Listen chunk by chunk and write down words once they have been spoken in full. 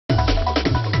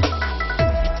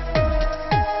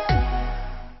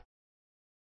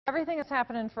everything that's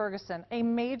happened in Ferguson, a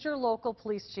major local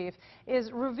police chief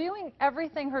is reviewing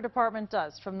everything her department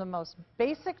does, from the most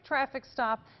basic traffic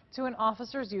stop to an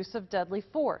officer's use of deadly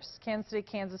force. Kansas City,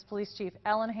 Kansas Police Chief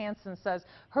Ellen Hansen says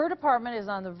her department is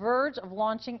on the verge of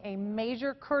launching a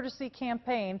major courtesy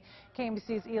campaign.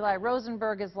 KMBC's Eli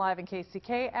Rosenberg is live in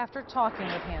KCK after talking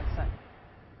with Hansen.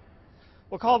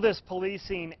 We'll call this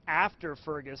policing after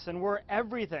Ferguson, where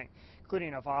everything,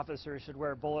 including if officers should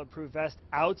wear a bulletproof vest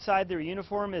outside their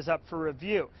uniform, is up for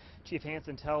review. Chief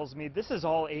Hansen tells me this is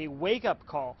all a wake-up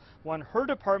call, one her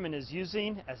department is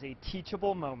using as a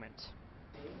teachable moment.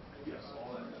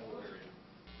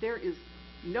 There is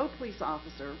no police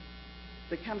officer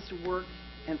that comes to work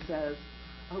and says,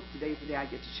 I hope today's the day I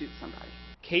get to shoot somebody.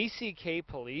 KCK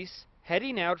police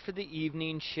heading out for the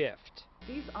evening shift.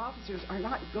 These officers are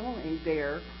not going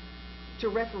there to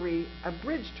referee a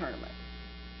bridge tournament.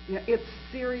 You know, it's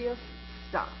serious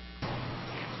stuff.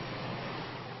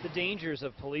 The dangers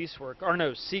of police work are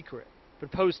no secret,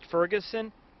 but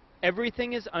post-Ferguson,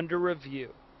 everything is under review.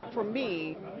 For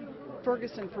me,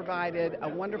 Ferguson provided a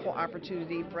wonderful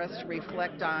opportunity for us to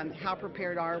reflect on how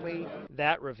prepared are we.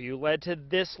 That review led to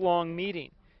this long meeting.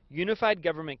 Unified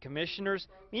government commissioners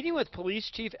meeting with Police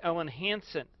Chief Ellen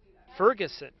Hansen.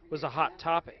 Ferguson was a hot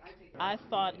topic. I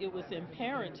thought it was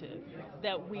imperative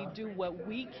that we do what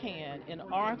we can in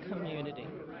our community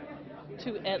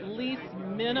to at least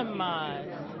minimize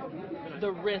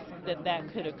the risk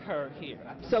that could occur here.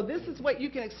 So this is what you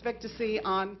can expect to see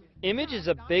on. Image is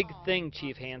a big thing,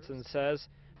 Chief Hansen says,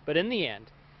 but in the end,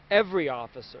 every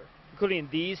officer, including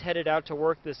these headed out to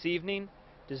work this evening,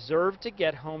 deserve to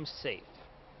get home safe.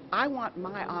 I want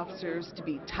my officers to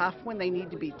be tough when they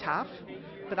need to be tough,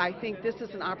 but I think this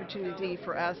is an opportunity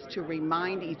for us to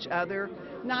remind each other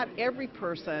not every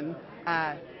person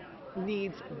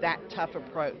needs that tough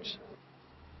approach.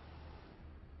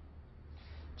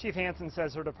 Chief Hansen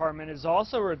says her department is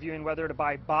also reviewing whether to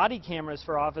buy body cameras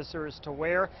for officers to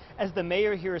wear. As the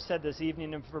mayor here said this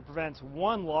evening, if it prevents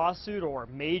one lawsuit or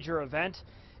major event,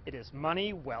 it is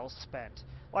money well spent.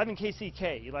 Live in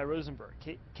KCK, Eli Rosenberg,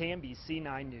 KMBC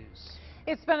 9 News.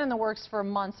 It's been in the works for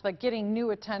months, but getting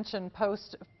new attention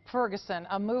post-Ferguson,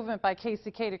 a movement by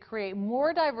KCK to create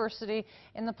more diversity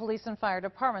in the police and fire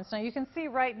departments. Now, you can see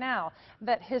right now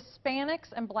that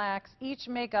Hispanics and blacks each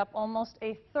make up almost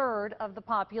a third of the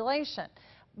population.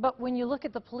 But when you look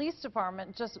at the police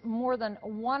department, just more than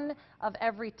 1 of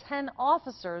every 10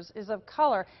 officers is of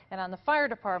color, and on the fire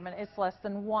department, it's less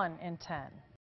than 1 in 10.